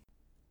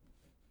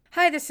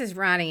Hi, this is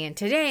Ronnie, and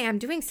today I'm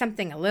doing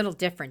something a little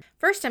different.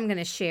 First, I'm going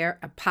to share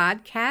a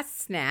podcast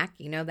snack.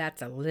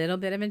 That's a little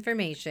bit of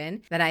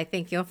information that I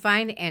think you'll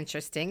find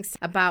interesting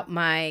about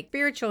my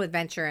spiritual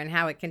adventure and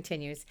how it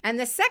continues. And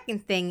the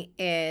second thing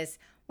is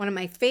one of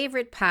my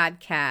favorite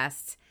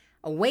podcasts,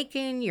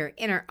 Awaken Your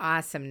Inner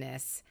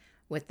Awesomeness,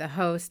 with the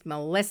host,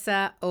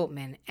 Melissa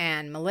Oatman.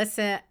 And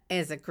Melissa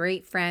is a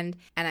great friend,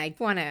 and I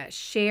want to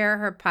share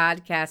her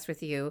podcast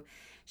with you.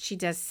 She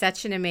does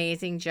such an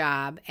amazing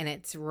job, and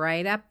it's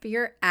right up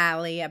your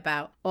alley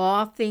about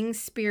all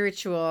things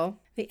spiritual.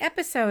 The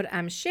episode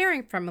I'm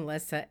sharing from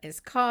Melissa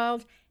is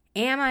called,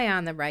 Am I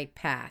on the Right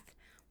Path?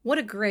 What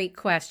a great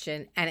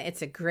question, and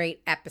it's a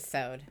great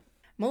episode.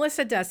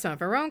 Melissa does some of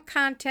her own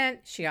content.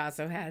 She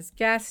also has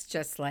guests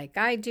just like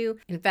I do.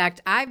 In fact,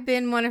 I've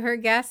been one of her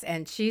guests,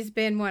 and she's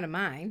been one of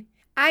mine.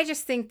 I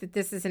just think that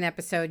this is an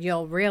episode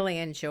you'll really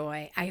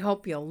enjoy. I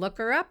hope you'll look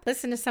her up,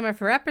 listen to some of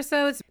her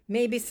episodes,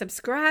 maybe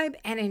subscribe,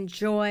 and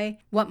enjoy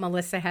what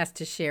Melissa has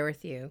to share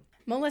with you.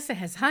 Melissa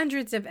has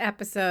hundreds of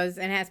episodes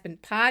and has been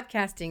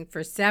podcasting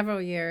for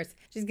several years.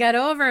 She's got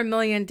over 1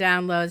 million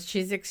downloads.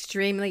 She's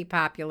extremely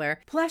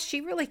popular. Plus,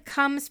 she really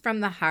comes from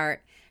the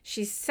heart.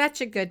 She's such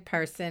a good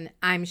person.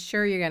 I'm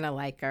sure you're going to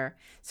like her.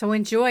 So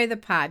enjoy the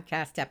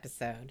podcast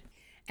episode.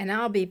 And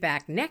I'll be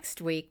back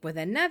next week with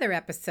another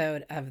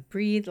episode of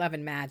Breathe, Love,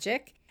 and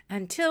Magic.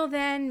 Until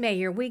then, may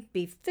your week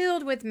be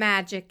filled with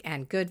magic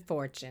and good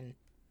fortune.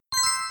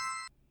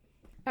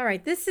 All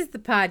right, this is the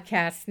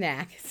podcast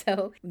snack.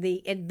 So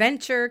the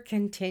adventure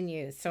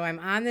continues. So I'm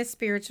on this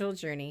spiritual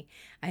journey.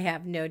 I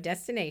have no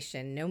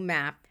destination, no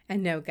map,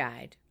 and no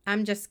guide.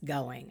 I'm just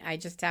going. I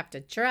just have to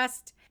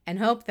trust and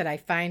hope that I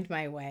find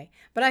my way.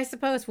 But I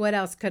suppose what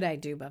else could I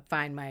do but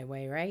find my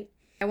way, right?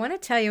 I want to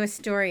tell you a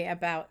story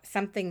about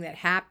something that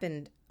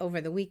happened over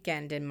the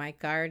weekend in my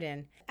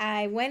garden.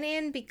 I went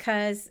in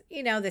because,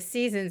 the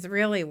season's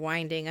really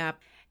winding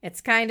up. It's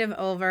kind of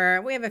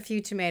over. We have a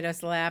few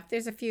tomatoes left.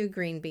 There's a few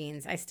green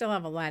beans. I still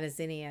have a lot of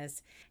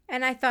zinnias.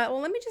 And I thought, well,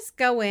 let me just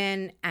go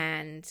in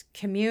and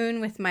commune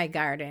with my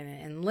garden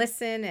and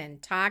listen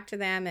and talk to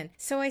them. And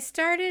so I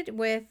started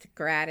with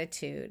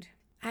gratitude.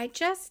 I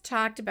just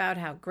talked about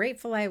how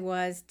grateful I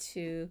was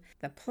to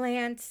the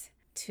plants,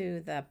 to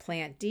the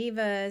plant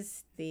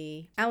divas,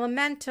 the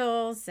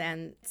elementals,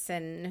 and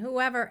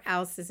whoever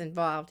else is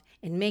involved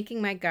in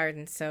making my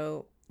garden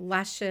so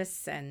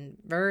luscious and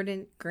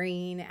verdant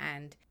green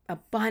and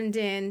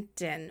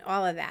abundant and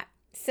all of that.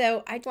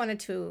 So I wanted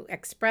to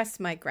express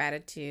my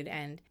gratitude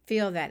and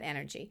feel that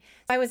energy.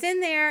 I was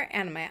in there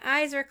and my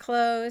eyes are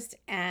closed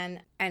and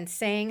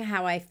saying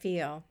how I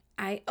feel.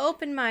 I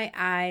open my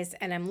eyes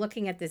and I'm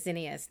looking at the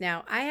zinnias.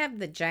 Now, I have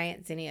the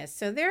giant zinnias,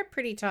 so they're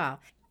pretty tall.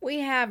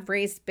 We have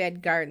raised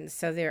bed gardens,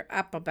 so they're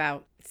up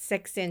about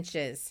 6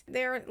 inches.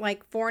 They're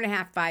like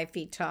 4.5, 5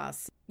 feet tall.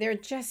 So they're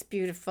just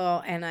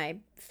beautiful, and I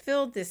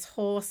filled this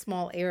whole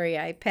small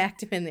area. I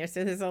packed them in there,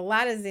 so there's a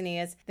lot of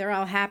zinnias. They're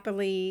all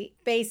happily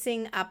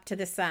facing up to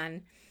the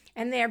sun,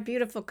 and they're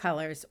beautiful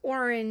colors: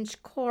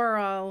 orange,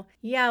 coral,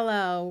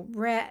 yellow,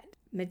 red,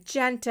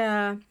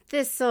 magenta,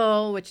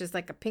 thistle, which is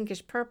like a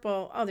pinkish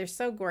purple. Oh, they're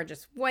so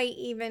gorgeous. White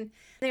even.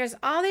 There's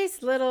all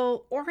these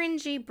little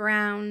orangey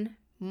brown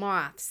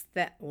moths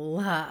that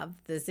love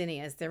the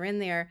zinnias. They're in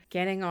there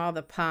getting all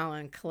the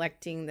pollen,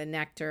 collecting the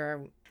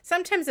nectar.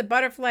 Sometimes the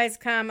butterflies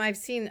come. I've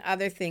seen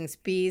other things.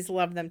 Bees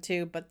love them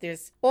too, but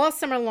there's all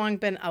summer long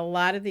been a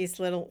lot of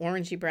these little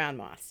orangey brown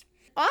moths.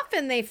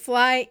 Often they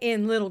fly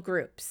in little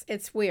groups.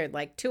 It's weird.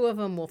 Like 2 of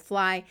them will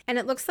fly, and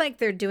it looks like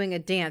they're doing a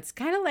dance,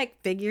 kind of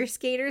like figure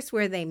skaters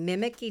where they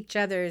mimic each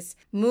other's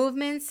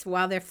movements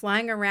while they're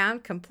flying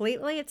around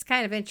completely. It's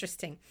kind of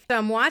interesting. So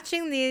I'm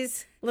watching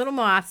these little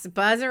moths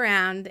buzz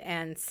around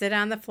and sit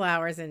on the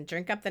flowers and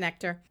drink up the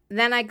nectar.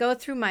 Then I go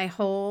through my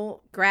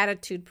whole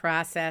gratitude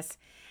process,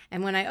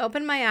 and when I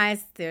open my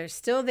eyes, they're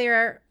still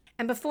there.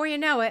 And before you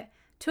know it,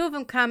 2 of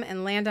them come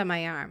and land on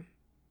my arm.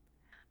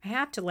 I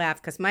have to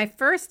laugh because my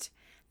first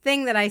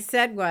thing that I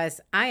said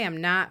was, I am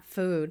not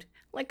food.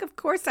 Like, of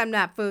course I'm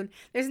not food.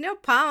 There's no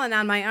pollen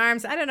on my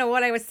arms. I don't know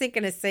what I was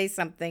thinking to say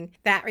something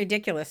that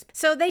ridiculous.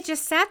 So they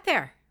just sat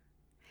there.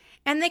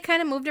 And they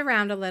kind of moved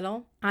around a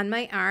little on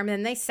my arm.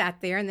 And they sat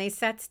there and they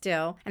sat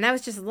still. And I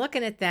was just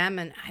looking at them.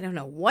 And I don't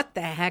know what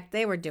the heck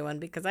they were doing,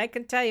 because I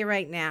can tell you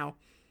right now,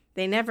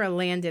 they never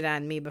landed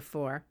on me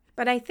before.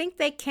 But I think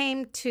they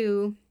came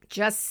to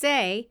just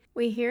say,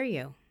 we hear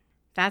you.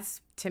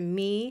 That's, to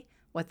me,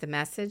 what the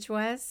message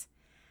was.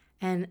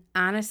 And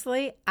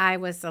honestly, I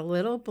was a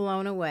little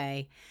blown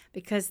away,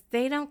 because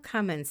they don't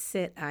come and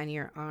sit on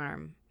your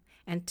arm.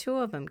 And 2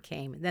 of them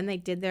came. Then they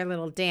did their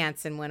little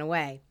dance and went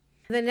away.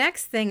 The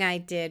next thing I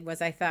did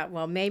was I thought,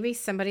 well, maybe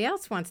somebody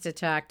else wants to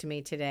talk to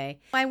me today.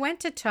 I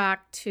went to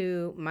talk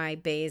to my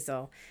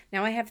basil.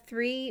 Now I have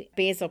 3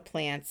 basil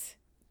plants.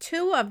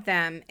 2 of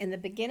them in the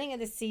beginning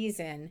of the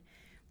season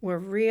were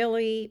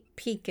really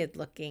peaked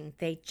looking.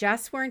 They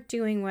just weren't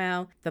doing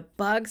well. The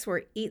bugs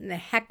were eating the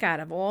heck out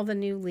of all the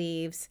new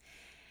leaves.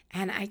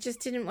 And I just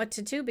didn't know what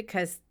to do,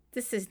 because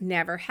this has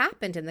never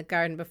happened in the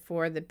garden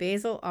before. The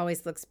basil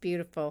always looks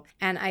beautiful.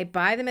 And I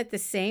buy them at the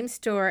same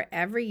store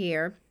every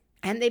year,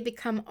 and they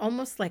become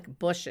almost like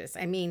bushes.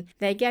 I mean,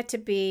 they get to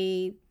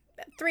be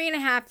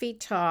 3.5 feet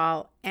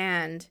tall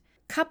and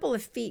a couple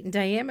of feet in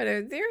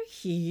diameter. They're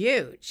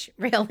huge,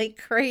 really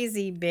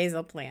crazy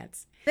basil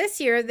plants.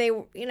 This year, they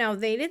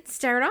didn't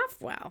start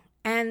off well,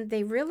 and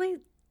they really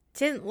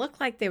didn't look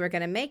like they were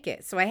going to make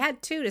it. So I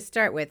had 2 to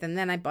start with, and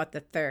then I bought the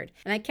third.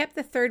 And I kept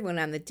the third one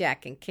on the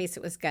deck in case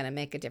it was going to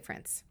make a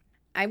difference.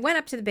 I went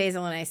up to the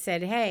basil and I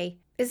said, hey,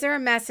 is there a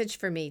message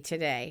for me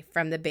today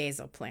from the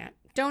basil plant?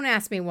 Don't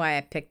ask me why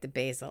I picked the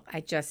basil.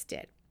 I just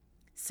did.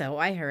 So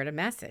I heard a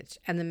message.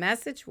 And the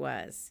message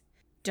was,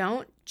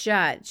 don't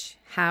judge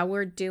how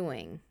we're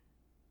doing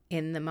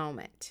in the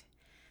moment,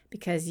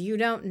 because you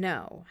don't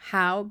know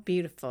how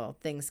beautiful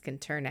things can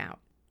turn out.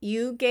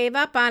 You gave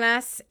up on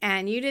us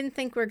and you didn't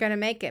think we're going to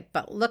make it,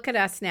 but look at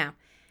us now.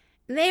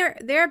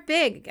 They're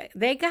big.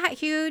 They got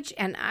huge,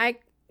 and I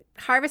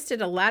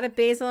harvested a lot of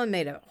basil and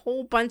made a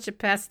whole bunch of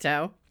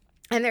pesto,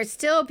 and they're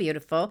still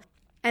beautiful.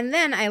 And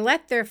then I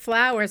let their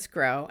flowers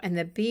grow, and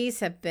the bees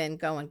have been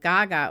going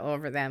gaga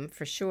over them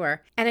for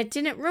sure. And it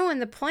didn't ruin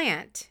the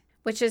plant,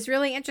 which is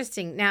really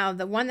interesting. Now,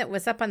 the one that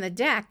was up on the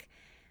deck,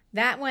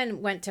 that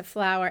one went to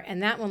flower,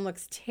 and that one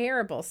looks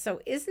terrible.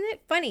 So isn't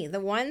it funny? The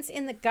ones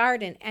in the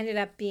garden ended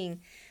up being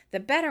the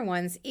better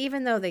ones,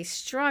 even though they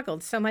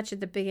struggled so much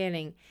at the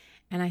beginning.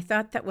 And I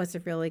thought that was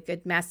a really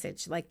good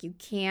message. Like, you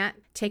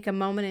can't take a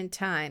moment in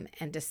time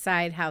and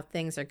decide how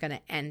things are going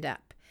to end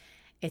up.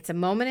 It's a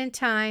moment in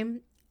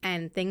time,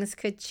 and things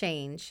could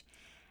change.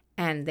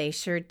 And they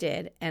sure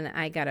did. And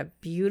I got a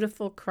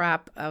beautiful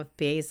crop of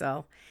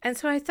basil. And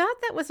so I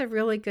thought that was a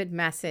really good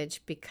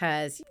message,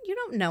 because you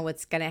don't know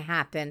what's going to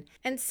happen.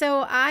 And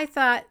so I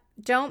thought,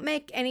 don't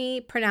make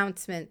any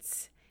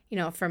pronouncements,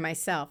 for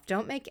myself.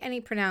 Don't make any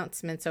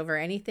pronouncements over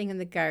anything in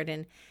the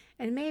garden,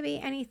 and maybe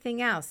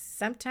anything else.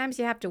 Sometimes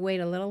you have to wait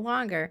a little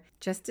longer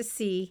just to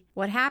see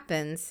what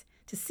happens,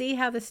 to see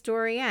how the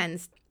story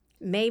ends.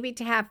 Maybe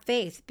to have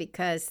faith,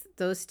 because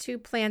those 2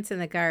 plants in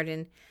the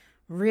garden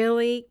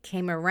really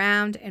came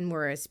around and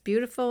were as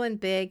beautiful and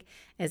big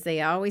as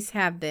they always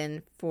have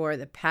been for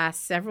the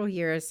past several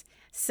years.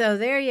 So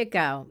there you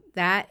go.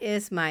 That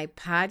is my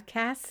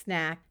podcast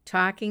snack,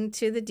 talking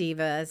to the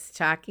divas,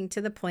 talking to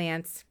the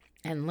plants,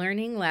 and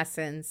learning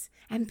lessons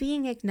and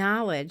being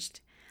acknowledged.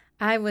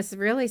 I was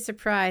really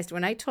surprised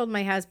when I told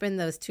my husband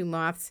those 2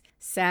 moths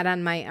sat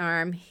on my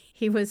arm.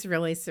 He was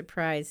really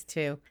surprised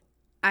too.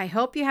 I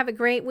hope you have a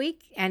great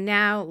week. And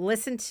now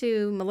listen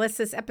to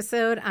Melissa's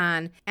episode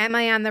on Am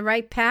I on the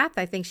Right Path?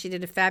 I think she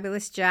did a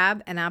fabulous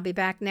job, and I'll be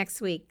back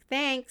next week.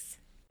 Thanks.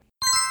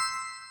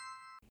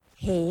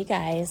 Hey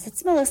guys,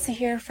 it's Melissa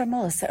here from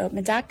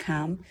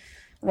melissaoatman.com.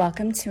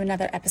 Welcome to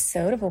another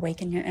episode of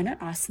Awaken Your Inner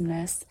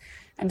Awesomeness.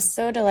 I'm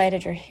so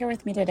delighted you're here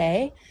with me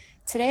today.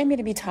 Today I'm going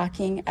to be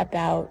talking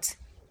about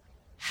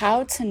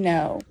how to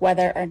know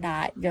whether or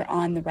not you're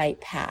on the right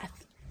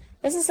path.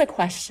 This is a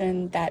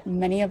question that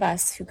many of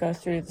us who go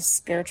through the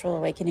spiritual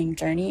awakening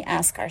journey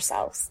ask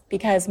ourselves,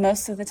 because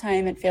most of the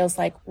time it feels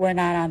like we're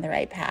not on the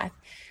right path.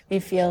 We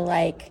feel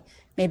like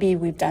maybe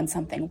we've done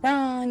something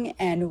wrong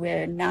and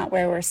we're not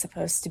where we're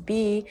supposed to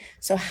be.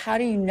 So how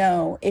do you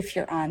know if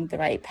you're on the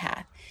right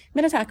path? I'm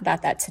going to talk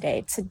about that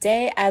today.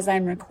 Today, as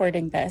I'm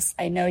recording this,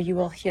 I know you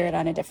will hear it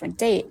on a different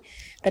date,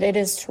 but it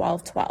is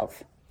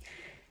 12/12.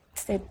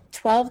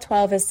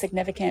 12/12 is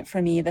significant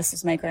for me. This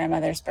was my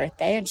grandmother's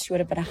birthday, and she would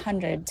have been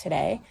 100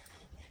 today.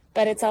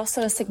 But it's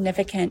also a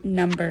significant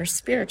number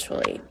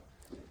spiritually.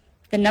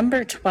 The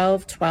number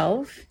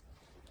 12/12,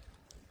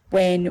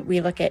 when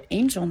we look at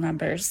angel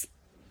numbers,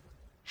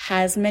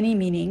 has many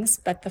meanings,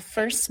 but the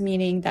first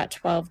meaning that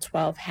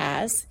 12/12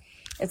 has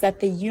is that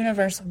the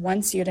universe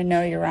wants you to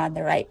know you're on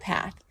the right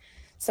path.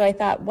 So I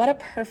thought, what a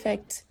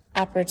perfect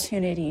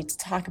opportunity to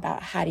talk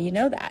about how do you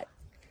know that.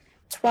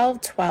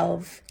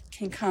 12/12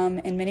 can come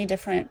in many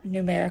different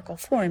numerical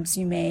forms.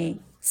 You may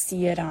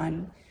see it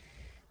on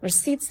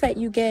receipts that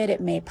you get. It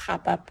may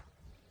pop up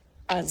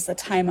as the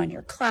time on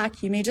your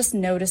clock. You may just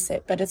notice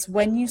it, but it's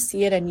when you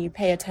see it and you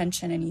pay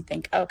attention and you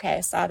think, okay,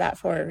 I saw that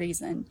for a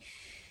reason.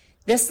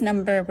 This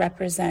number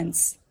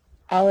represents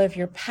all of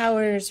your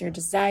powers, your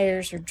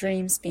desires, your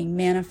dreams being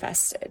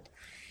manifested.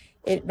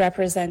 It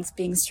represents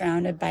being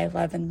surrounded by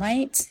love and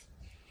light,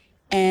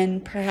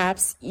 and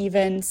perhaps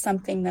even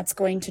something that's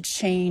going to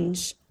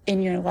change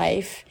in your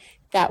life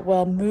that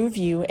will move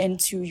you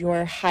into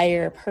your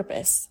higher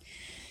purpose.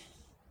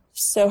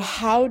 So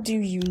how do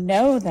you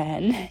know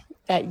then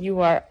that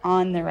you are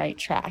on the right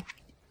track?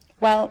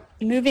 Well,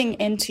 moving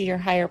into your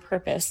higher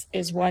purpose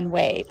is one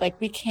way. Like,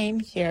 we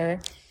came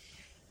here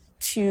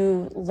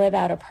to live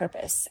out a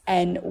purpose.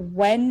 And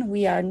when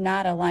we are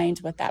not aligned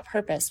with that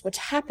purpose, which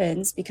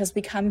happens because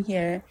we come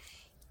here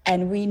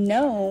and we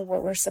know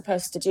what we're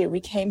supposed to do. We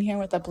came here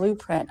with a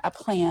blueprint, a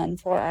plan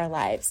for our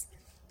lives.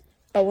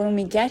 But when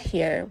we get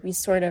here, we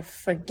sort of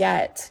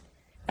forget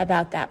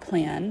about that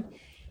plan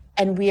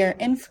And we are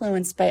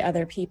influenced by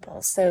other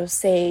people. So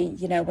say,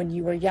 when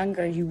you were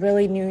younger, you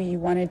really knew you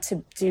wanted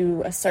to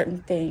do a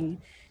certain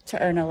thing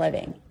to earn a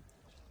living.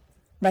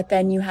 But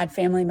then you had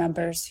family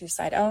members who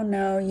said, oh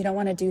no, you don't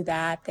want to do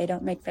that. They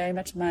don't make very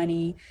much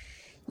money.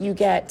 You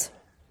get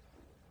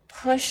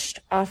pushed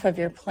off of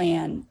your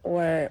plan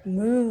or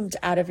moved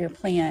out of your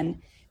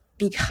plan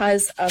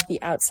because of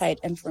the outside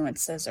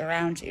influences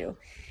around you.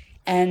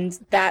 And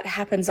that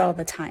happens all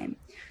the time.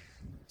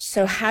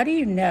 So how do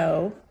you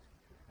know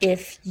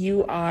if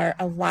you are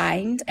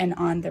aligned and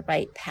on the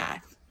right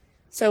path?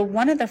 So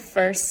one of the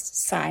first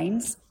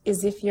signs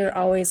is if you're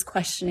always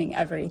questioning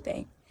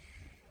everything.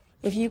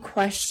 If you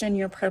question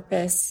your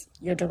purpose,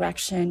 your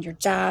direction, your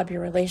job,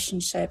 your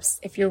relationships,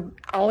 if you're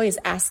always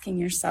asking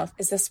yourself,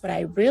 is this what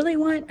I really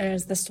want, or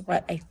is this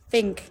what I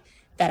think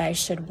that I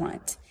should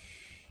want?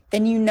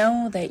 Then you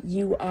know that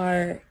you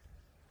are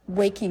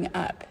waking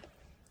up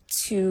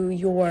to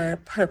your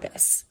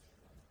purpose.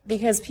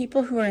 Because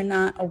people who are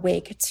not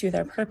awake to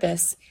their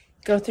purpose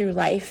go through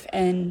life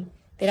and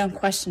they don't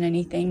question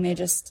anything. They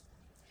just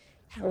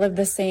live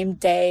the same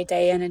day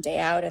in and day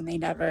out, and they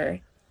never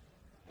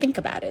think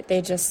about it.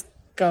 They just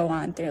go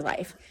on through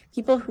life.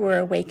 People who are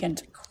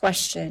awakened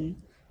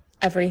question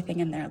everything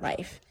in their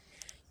life.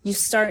 You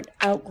start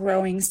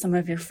outgrowing some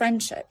of your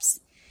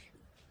friendships.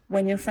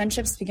 When your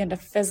friendships begin to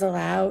fizzle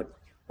out,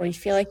 or you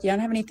feel like you don't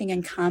have anything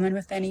in common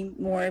with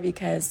anymore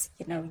because,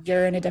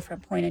 you're in a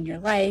different point in your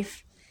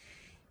life,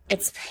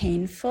 it's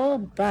painful,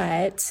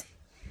 but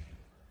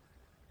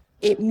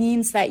it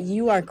means that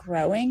you are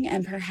growing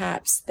and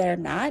perhaps they're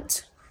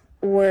not,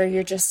 or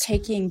you're just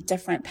taking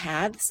different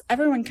paths.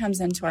 Everyone comes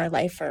into our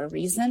life for a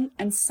reason,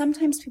 and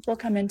sometimes people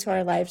come into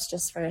our lives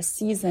just for a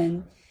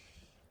season,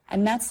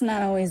 and that's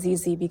not always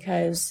easy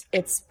because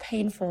it's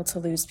painful to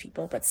lose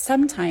people, but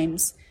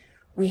sometimes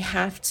we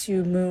have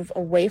to move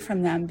away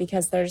from them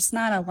because they're just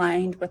not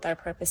aligned with our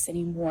purpose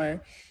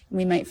anymore.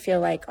 We might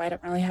feel like, I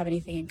don't really have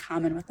anything in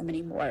common with them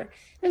anymore.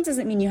 And it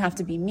doesn't mean you have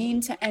to be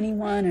mean to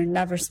anyone or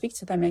never speak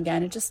to them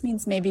again. It just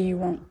means maybe you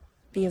won't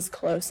be as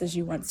close as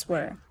you once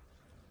were.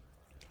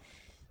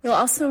 You'll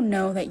also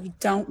know that you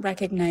don't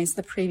recognize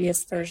the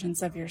previous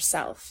versions of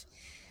yourself.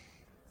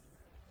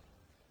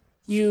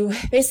 You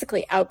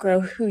basically outgrow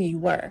who you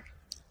were.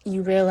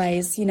 You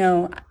realize,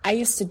 I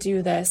used to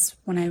do this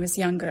when I was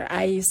younger.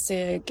 I used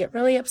to get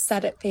really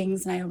upset at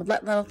things and I would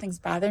let little things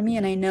bother me.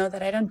 And I know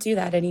that I don't do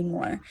that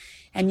anymore.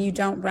 And you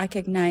don't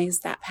recognize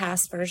that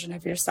past version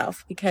of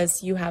yourself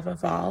because you have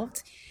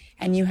evolved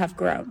and you have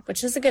grown,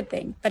 which is a good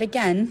thing. But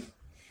again,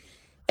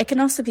 it can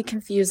also be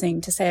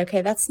confusing to say,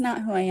 okay, that's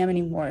not who I am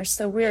anymore.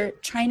 So we're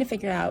trying to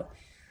figure out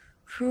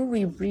who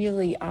we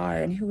really are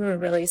and who we're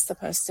really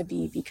supposed to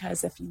be,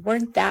 because if you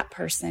weren't that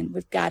person,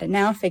 we've got to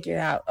now figure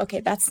out, okay,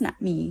 that's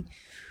not me.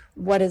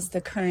 What is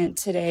the current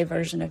today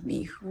version of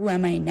me? Who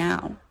am I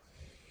now?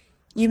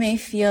 You may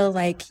feel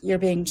like you're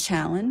being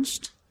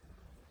challenged.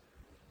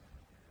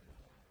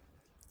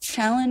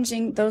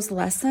 Challenging those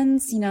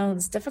lessons,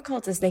 as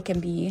difficult as they can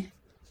be,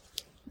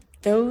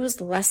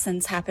 those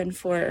lessons happen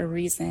for a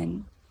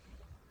reason.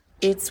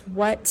 It's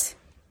what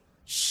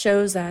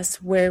shows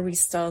us where we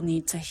still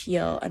need to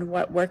heal and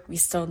what work we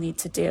still need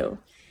to do.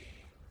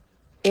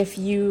 If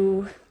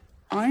you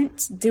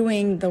aren't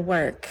doing the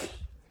work,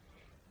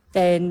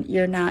 then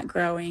you're not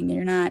growing.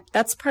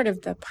 That's part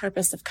of the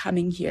purpose of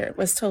coming here,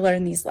 was to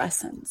learn these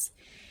lessons.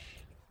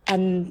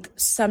 And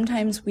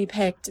sometimes we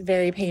picked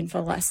very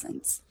painful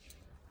lessons.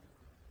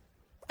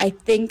 I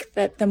think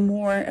that the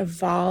more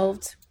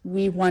evolved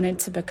we wanted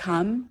to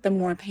become, the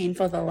more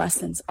painful the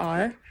lessons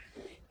are,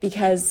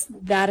 because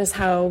that is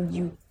how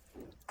you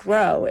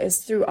grow,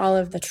 is through all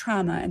of the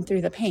trauma and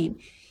through the pain.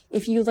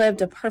 If you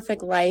lived a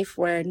perfect life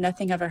where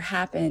nothing ever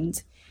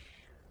happened,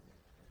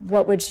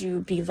 what would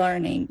you be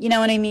learning? You know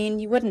what I mean?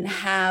 You wouldn't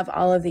have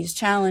all of these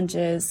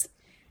challenges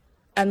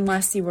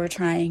unless you were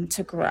trying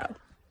to grow.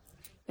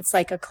 It's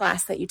like a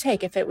class that you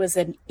take. If it was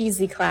an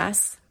easy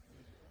class,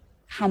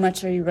 how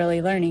much are you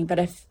really learning? But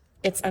if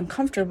it's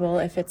uncomfortable,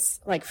 if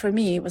it's like for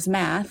me, it was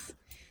math,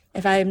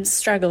 if I'm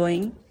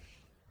struggling,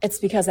 it's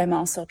because I'm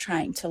also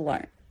trying to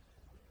learn.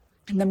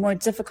 And the more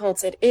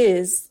difficult it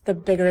is, the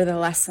bigger the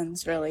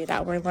lessons really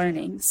that we're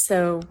learning.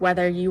 So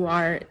whether you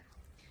are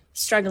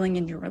struggling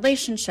in your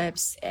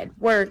relationships, at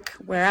work,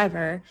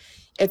 wherever,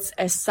 it's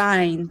a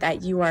sign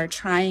that you are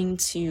trying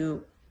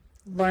to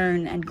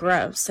learn and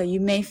grow. So you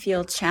may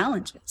feel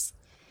challenges.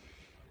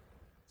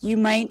 You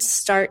might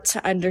start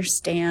to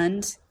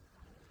understand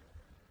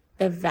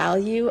the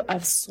value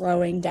of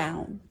slowing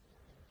down.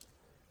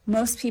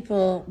 Most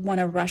people want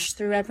to rush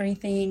through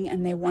everything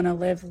and they want to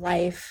live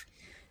life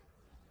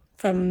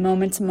from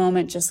moment to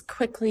moment, just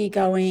quickly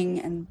going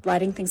and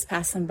letting things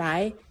pass them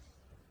by.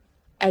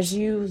 As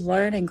you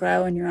learn and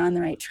grow and you're on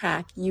the right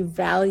track, you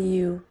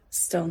value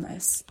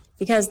stillness,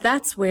 because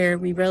that's where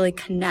we really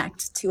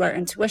connect to our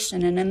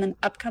intuition. And in the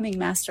upcoming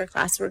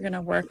masterclass, we're going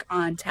to work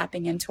on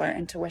tapping into our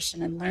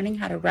intuition and learning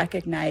how to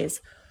recognize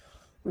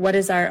what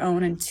is our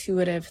own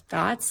intuitive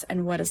thoughts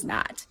and what is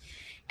not.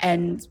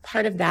 And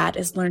part of that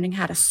is learning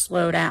how to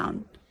slow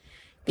down,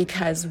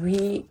 because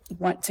we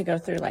want to go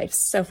through life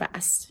so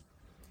fast.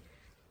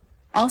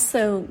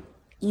 Also,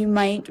 you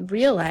might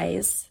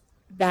realize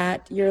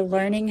that you're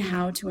learning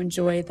how to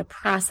enjoy the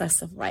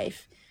process of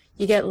life.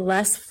 You get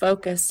less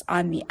focused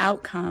on the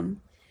outcome,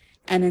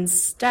 and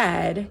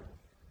instead,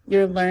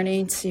 you're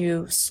learning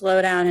to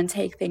slow down and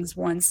take things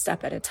one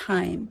step at a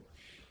time.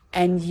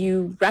 And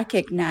you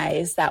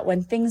recognize that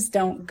when things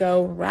don't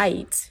go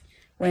right,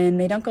 when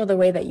they don't go the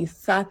way that you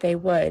thought they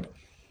would,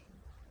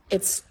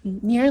 it's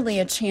merely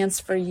a chance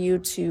for you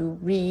to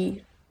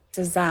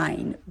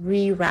redesign,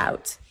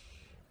 reroute,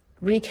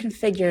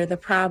 reconfigure the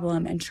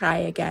problem and try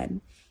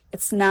again.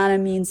 It's not a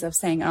means of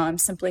saying, oh, I'm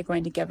simply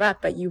going to give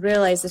up, but you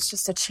realize it's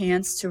just a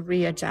chance to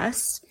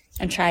readjust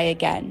and try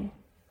again.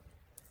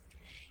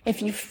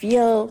 If you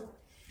feel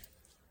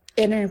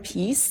inner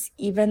peace,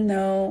 even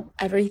though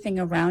everything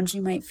around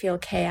you might feel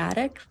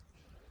chaotic,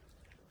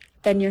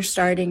 then you're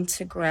starting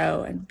to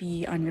grow and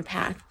be on your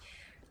path.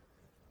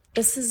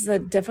 This is a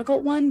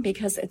difficult one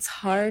because it's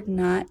hard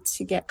not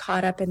to get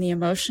caught up in the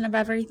emotion of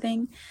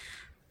everything,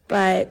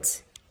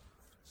 but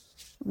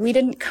we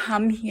didn't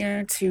come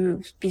here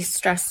to be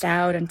stressed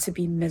out and to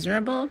be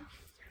miserable.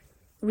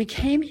 We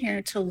came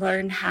here to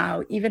learn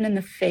how, even in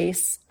the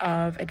face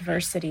of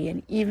adversity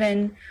and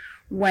even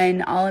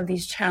when all of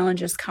these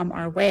challenges come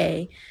our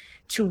way,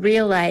 to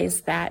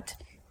realize that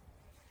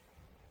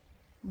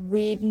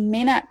we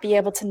may not be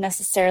able to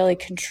necessarily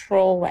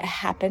control what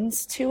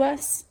happens to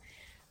us,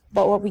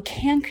 but what we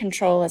can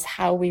control is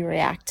how we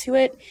react to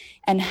it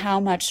and how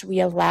much we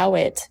allow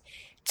it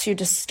to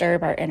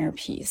disturb our inner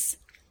peace.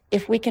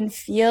 If we can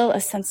feel a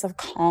sense of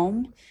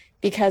calm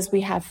because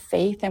we have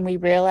faith and we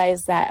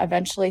realize that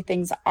eventually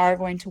things are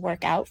going to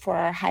work out for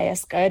our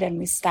highest good and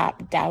we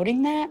stop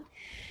doubting that,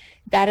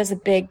 that is a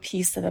big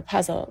piece of the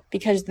puzzle,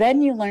 because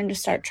then you learn to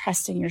start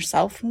trusting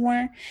yourself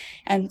more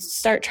and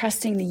start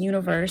trusting the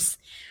universe,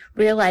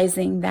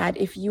 realizing that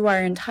if you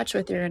are in touch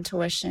with your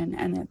intuition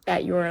and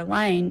that you're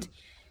aligned,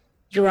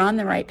 you're on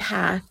the right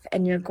path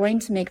and you're going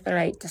to make the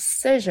right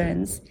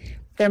decisions.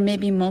 There may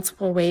be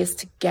multiple ways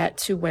to get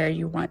to where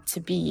you want to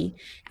be,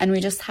 and we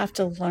just have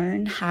to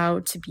learn how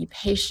to be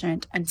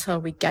patient until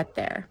we get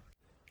there.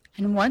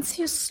 And once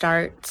you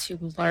start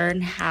to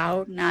learn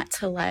how not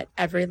to let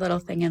every little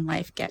thing in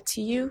life get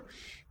to you,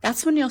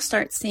 that's when you'll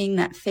start seeing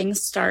that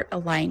things start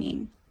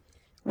aligning.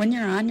 When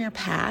you're on your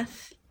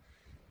path,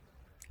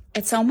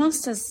 it's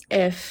almost as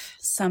if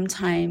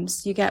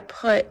sometimes you get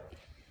put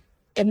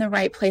in the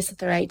right place at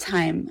the right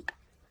time.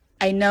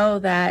 I know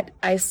that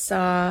I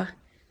saw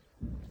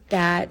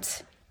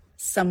that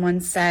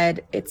someone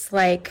said it's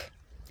like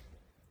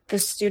the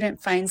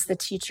student finds the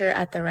teacher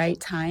at the right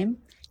time.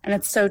 And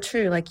it's so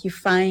true. Like, you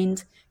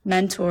find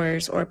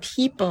mentors or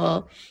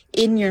people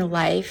in your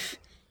life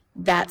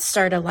that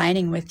start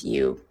aligning with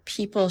you.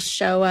 People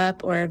show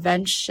up or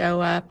events show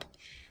up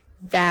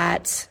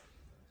that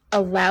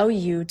allow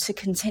you to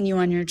continue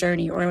on your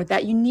journey or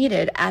that you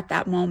needed at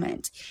that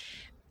moment.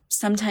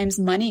 Sometimes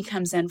money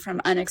comes in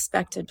from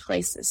unexpected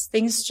places.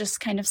 Things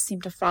just kind of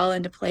seem to fall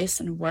into place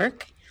and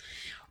work.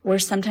 Or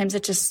sometimes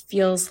it just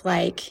feels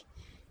like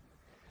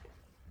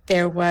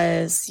there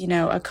was,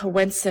 a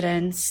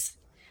coincidence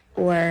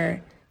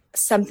or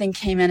something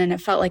came in and it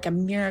felt like a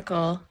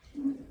miracle.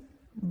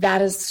 That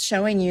is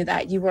showing you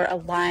that you were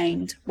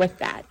aligned with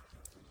that.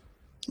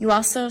 You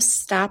also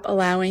stop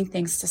allowing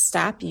things to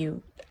stop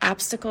you.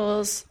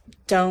 Obstacles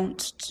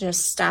don't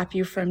just stop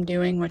you from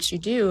doing what you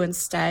do.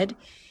 Instead,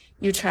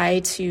 you try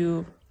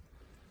to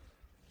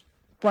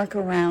work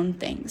around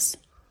things.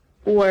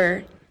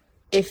 Or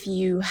if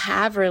you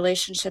have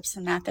relationships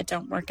in that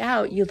don't work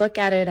out, you look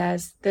at it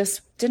as,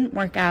 this didn't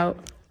work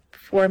out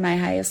for my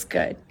highest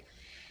good.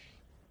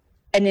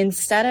 And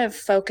instead of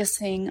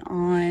focusing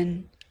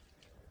on,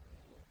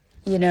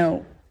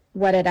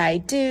 what did I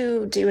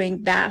do,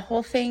 doing that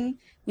whole thing,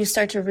 you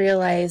start to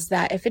realize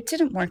that if it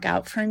didn't work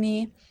out for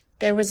me,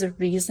 there was a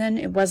reason.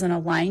 It wasn't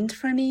aligned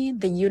for me.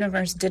 The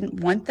universe didn't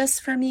want this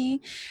for me.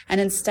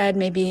 And instead,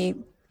 maybe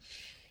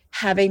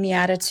having the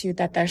attitude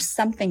that there's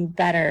something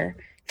better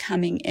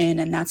coming in,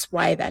 and that's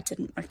why that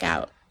didn't work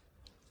out.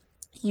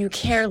 You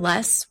care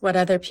less what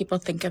other people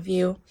think of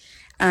you.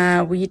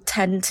 We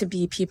tend to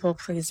be people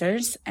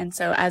pleasers. And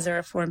so as a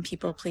reformed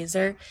people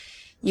pleaser,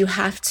 you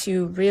have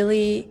to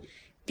really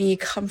be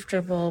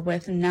comfortable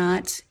with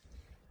not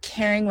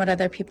caring what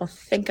other people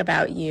think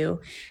about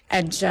you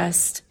and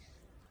just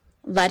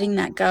letting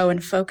that go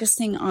and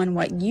focusing on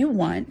what you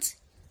want,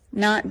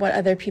 not what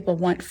other people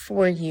want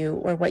for you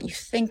or what you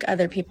think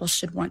other people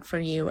should want for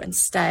you.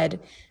 Instead,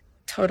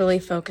 totally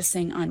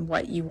focusing on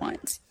what you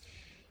want.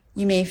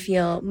 You may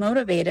feel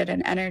motivated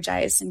and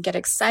energized and get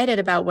excited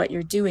about what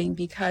you're doing,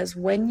 because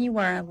when you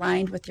are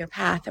aligned with your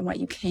path and what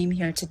you came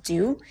here to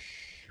do,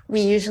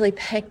 we usually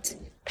picked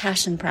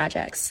passion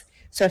projects.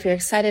 So if you're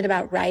excited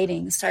about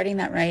writing, starting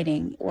that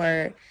writing,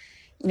 or,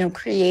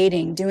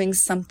 creating, doing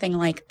something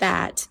like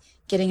that,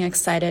 getting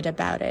excited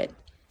about it.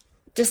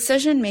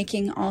 Decision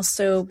making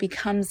also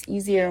becomes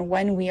easier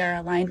when we are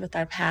aligned with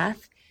our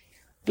path,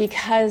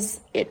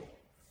 because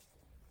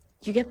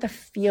You get the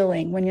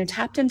feeling. When you're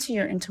tapped into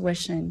your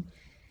intuition,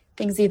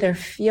 things either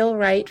feel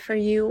right for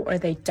you or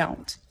they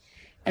don't.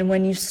 And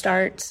when you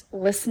start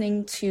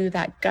listening to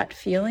that gut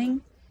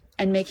feeling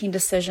and making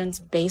decisions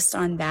based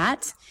on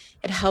that,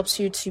 it helps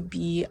you to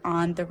be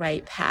on the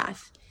right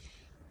path.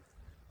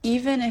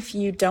 Even if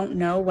you don't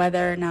know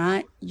whether or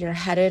not you're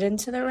headed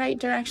into the right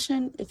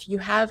direction, if you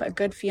have a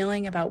good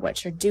feeling about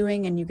what you're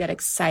doing and you get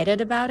excited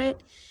about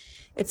it,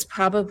 it's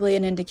probably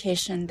an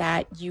indication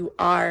that you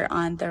are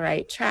on the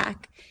right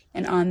track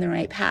and on the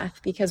right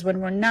path. Because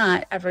when we're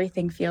not,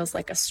 everything feels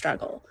like a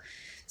struggle.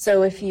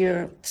 So if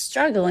you're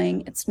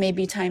struggling, it's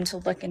maybe time to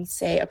look and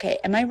say, okay,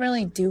 am I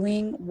really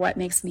doing what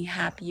makes me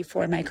happy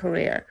for my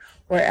career?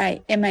 Or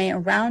am I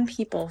around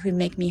people who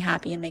make me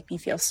happy and make me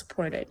feel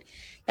supported?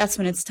 That's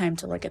when it's time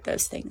to look at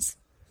those things.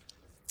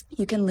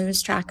 You can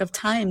lose track of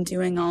time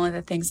doing all of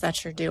the things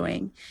that you're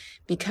doing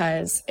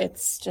because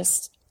it's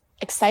just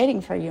exciting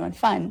for you and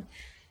fun.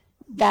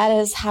 That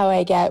is how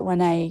I get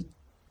when I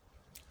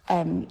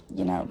am,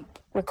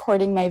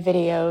 recording my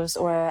videos,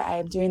 or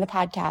I'm doing the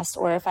podcast,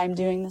 or if I'm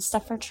doing the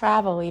stuff for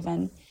travel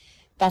even.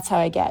 That's how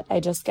I get. I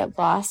just get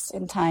lost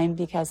in time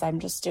because I'm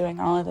just doing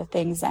all of the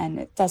things and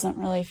it doesn't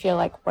really feel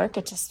like work.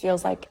 It just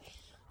feels like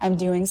I'm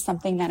doing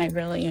something that I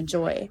really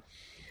enjoy.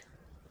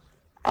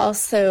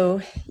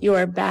 Also,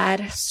 your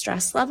bad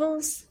stress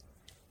levels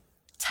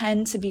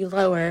tend to be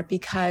lower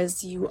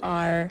because you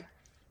are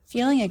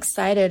feeling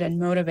excited and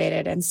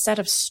motivated instead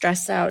of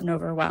stressed out and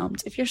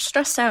overwhelmed. If you're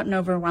stressed out and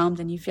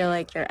overwhelmed and you feel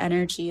like your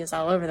energy is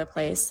all over the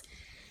place,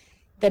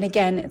 then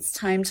again, it's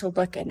time to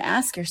look and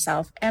ask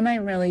yourself, am I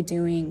really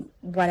doing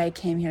what I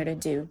came here to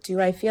do?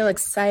 Do I feel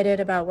excited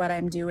about what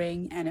I'm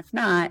doing? And if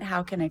not,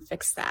 how can I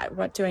fix that?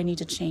 What do I need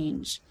to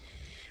change?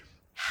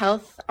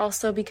 Health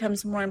also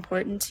becomes more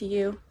important to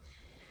you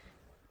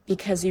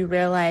because you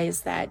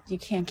realize that you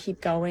can't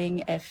keep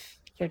going if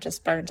you're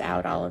just burnt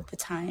out all of the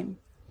time.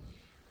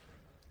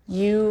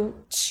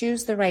 You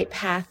choose the right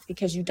path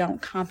because you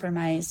don't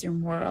compromise your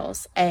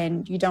morals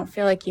and you don't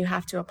feel like you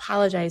have to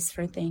apologize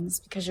for things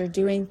because you're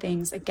doing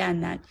things,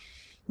 again, that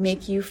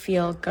make you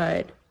feel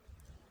good.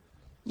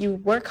 You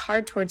work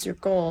hard towards your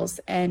goals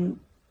and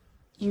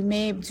you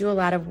may do a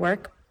lot of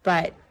work,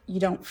 but you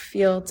don't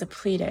feel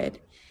depleted.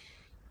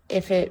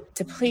 If it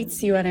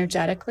depletes you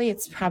energetically,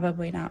 it's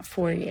probably not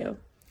for you.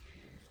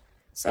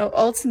 So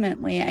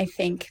ultimately, I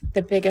think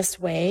the biggest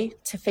way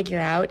to figure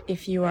out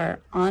if you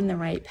are on the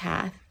right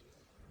path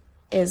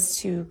is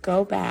to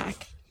go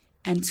back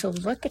and to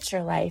look at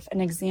your life and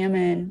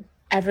examine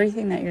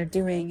everything that you're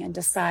doing and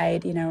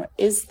decide,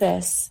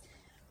 does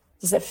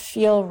it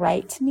feel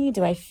right to me?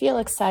 Do I feel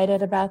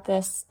excited about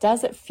this?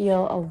 Does it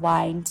feel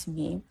aligned to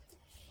me?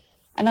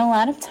 And a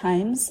lot of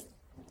times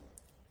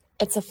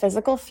it's a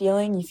physical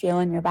feeling you feel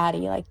in your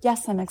body, like,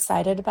 yes, I'm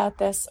excited about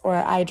this, or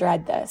I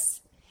dread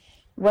this.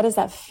 What does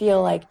that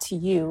feel like to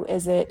you?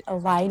 Is it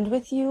aligned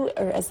with you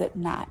or is it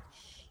not?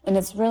 And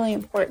it's really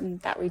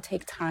important that we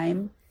take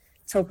time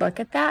to look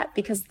at that,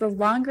 because the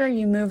longer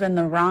you move in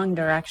the wrong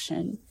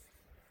direction,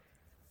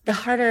 the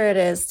harder it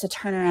is to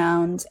turn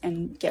around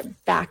and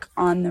get back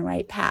on the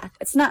right path.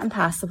 It's not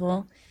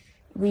impossible.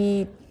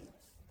 We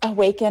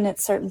awaken at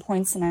certain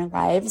points in our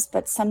lives,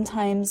 but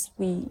sometimes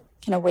we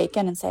can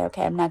awaken and say,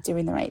 okay, I'm not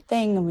doing the right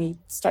thing, and we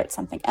start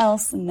something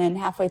else, and then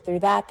halfway through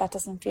that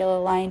doesn't feel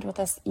aligned with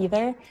us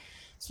either.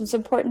 So it's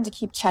important to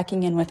keep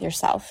checking in with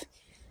yourself.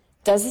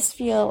 Does this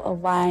feel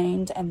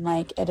aligned and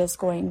like it is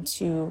going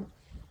to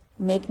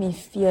make me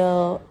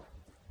feel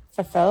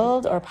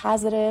fulfilled or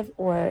positive,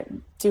 or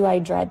do I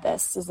dread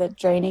this? Is it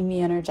draining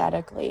me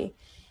energetically?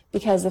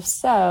 Because if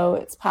so,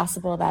 it's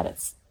possible that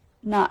it's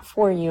not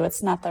for you.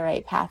 It's not the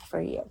right path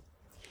for you.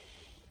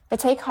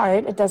 But take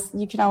heart.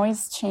 You can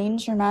always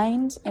change your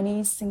mind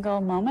any single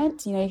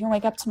moment. You can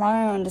wake up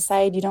tomorrow and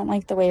decide you don't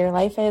like the way your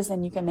life is,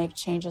 and you can make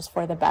changes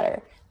for the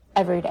better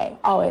every day,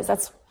 always.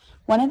 That's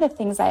one of the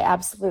things I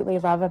absolutely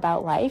love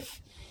about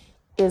life,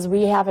 is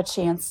we have a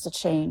chance to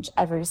change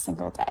every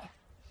single day.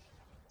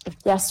 If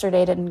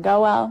yesterday didn't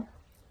go well,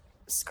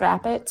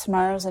 scrap it.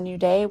 Tomorrow's a new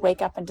day.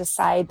 Wake up and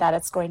decide that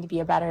it's going to be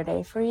a better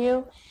day for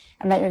you,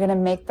 and that you're going to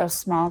make those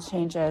small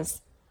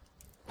changes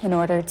in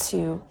order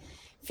to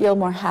feel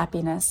more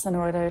happiness, in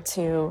order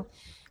to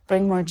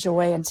bring more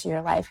joy into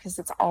your life, because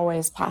it's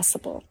always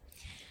possible.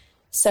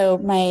 So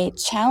my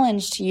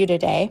challenge to you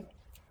today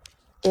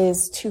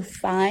is to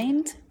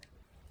find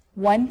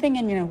one thing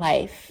in your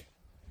life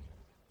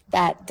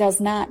that does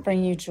not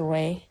bring you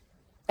joy,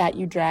 that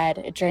you dread,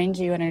 it drains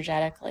you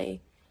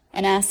energetically,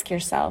 and ask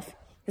yourself,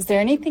 is there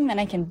anything that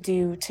I can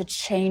do to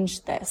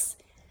change this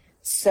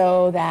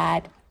so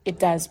that it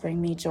does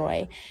bring me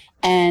joy?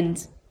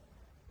 And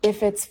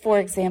if it's, for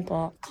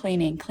example,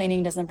 cleaning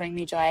doesn't bring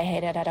me joy, I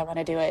hate it, I don't want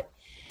to do it.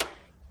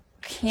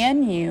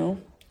 Can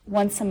you,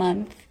 once a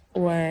month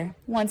or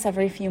once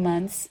every few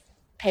months,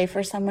 pay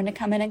for someone to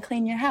come in and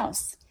clean your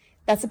house?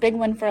 That's a big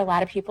one for a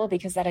lot of people,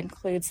 because that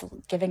includes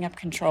giving up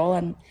control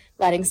and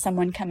letting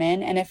someone come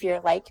in. And if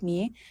you're like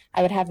me,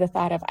 I would have the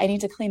thought of, I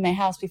need to clean my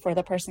house before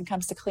the person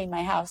comes to clean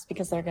my house,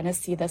 because they're going to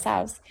see this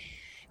house,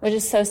 which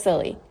is so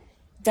silly.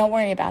 don't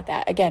worry about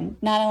that. Again,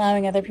 not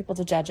allowing other people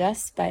to judge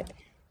us, but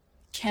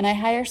can I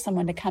hire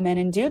someone to come in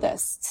and do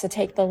this, to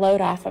take the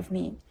load off of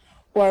me?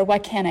 Or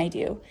what can I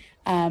do?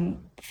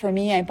 For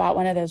me, I bought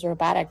one of those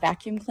robotic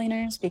vacuum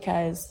cleaners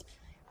because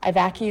I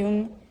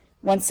vacuum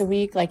once a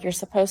week like you're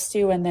supposed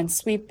to and then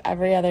sweep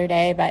every other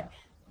day. But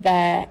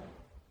the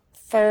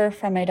fur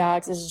from my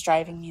dogs is just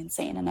driving me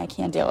insane and I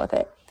can't deal with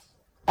it.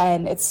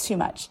 And it's too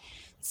much.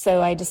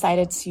 So I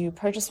decided to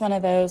purchase one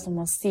of those, and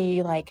we'll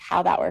see like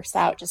how that works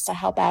out, just to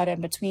help out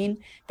in between.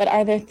 But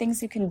are there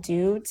things you can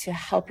do to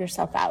help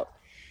yourself out?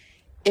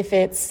 If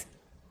it's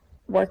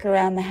work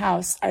around the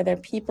house, are there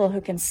people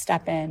who can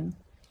step in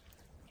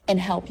and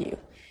help you?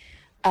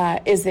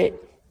 Is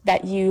it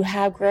that you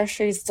have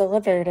groceries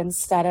delivered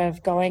instead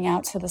of going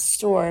out to the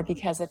store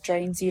because it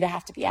drains you to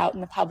have to be out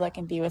in the public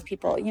and be with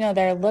people? You know,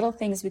 there are little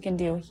things we can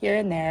do here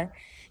and there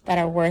that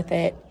are worth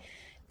it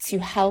to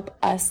help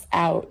us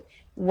out.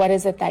 What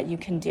is it that you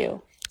can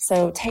do?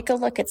 So take a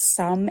look at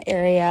some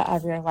area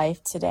of your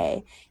life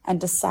today and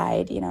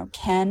decide,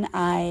 can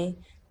I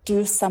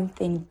do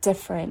something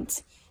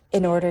different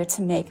in order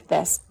to make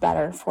this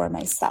better for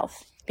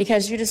myself?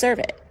 Because you deserve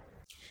it.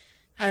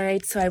 All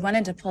right, so I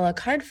wanted to pull a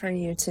card for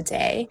you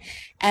today.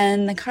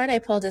 And the card I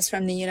pulled is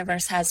from The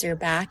Universe Has Your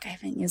Back. I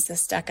haven't used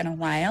this deck in a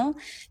while.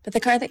 But the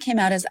card that came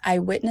out is, I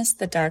witness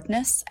the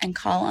darkness and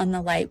call on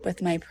the light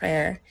with my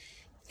prayer.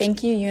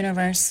 Thank you,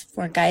 universe,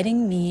 for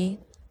guiding me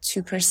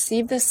to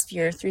perceive this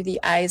fear through the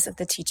eyes of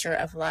the teacher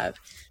of love.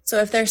 So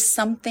if there's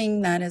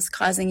something that is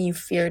causing you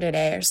fear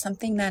today, or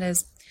something that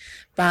is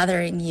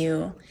bothering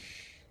you,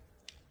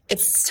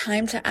 it's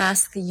time to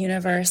ask the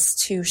universe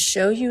to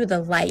show you the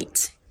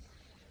light,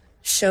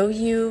 show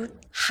you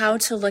how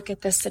to look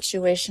at this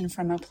situation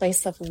from a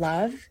place of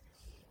love.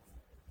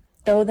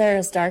 Though there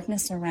is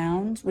darkness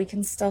around, we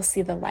can still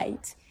see the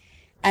light.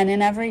 And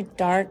in every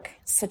dark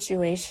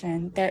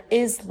situation, there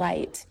is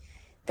light.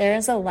 There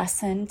is a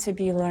lesson to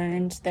be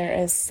learned. There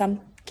is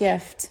some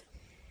gift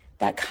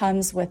that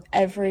comes with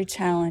every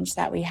challenge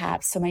that we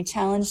have. So my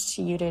challenge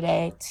to you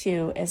today,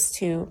 too, is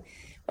to,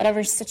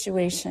 whatever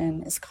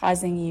situation is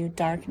causing you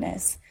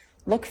darkness,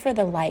 look for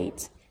the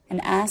light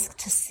and ask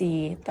to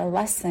see the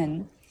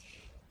lesson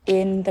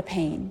in the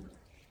pain.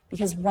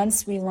 Because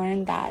once we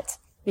learn that,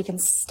 we can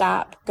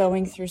stop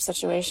going through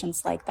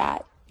situations like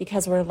that,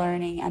 because we're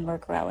learning and we're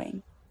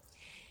growing.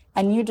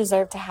 And you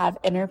deserve to have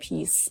inner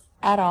peace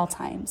at all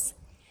times.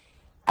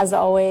 As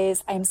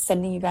always, I'm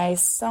sending you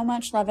guys so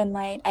much love and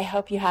light. I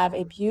hope you have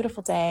a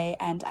beautiful day,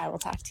 and I will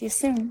talk to you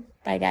soon.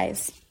 Bye,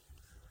 guys.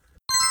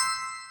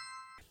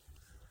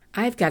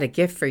 I've got a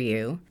gift for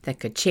you that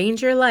could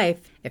change your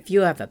life if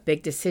you have a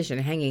big decision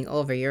hanging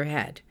over your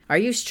head. Are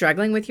you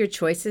struggling with your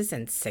choices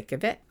and sick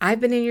of it? I've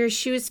been in your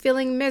shoes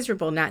feeling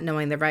miserable not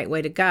knowing the right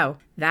way to go.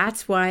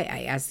 That's why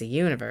I asked the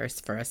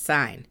universe for a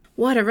sign.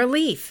 What a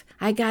relief!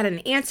 I got an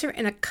answer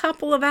in a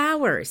couple of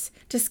hours.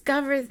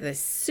 Discover this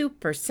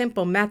super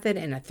simple method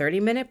in a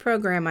 30-minute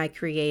program I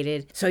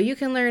created so you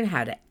can learn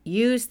how to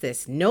use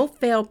this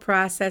no-fail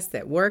process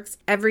that works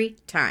every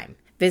time.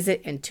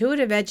 Visit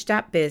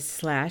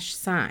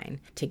intuitiveedge.biz/sign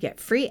to get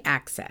free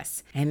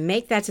access and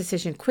make that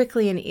decision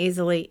quickly and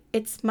easily.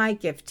 It's my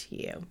gift to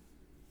you.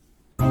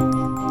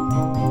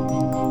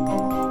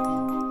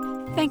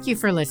 Thank you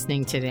for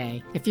listening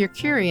today. If you're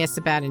curious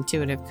about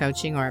intuitive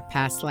coaching or a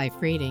past life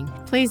reading,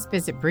 please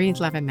visit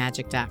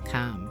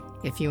breatheloveandmagic.com.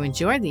 If you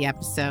enjoyed the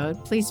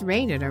episode, please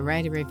rate it or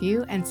write a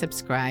review and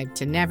subscribe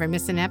to never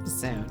miss an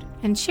episode.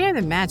 And share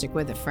the magic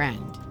with a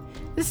friend.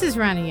 This is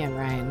Ronnie and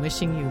Ryan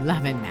wishing you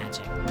love and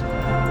magic.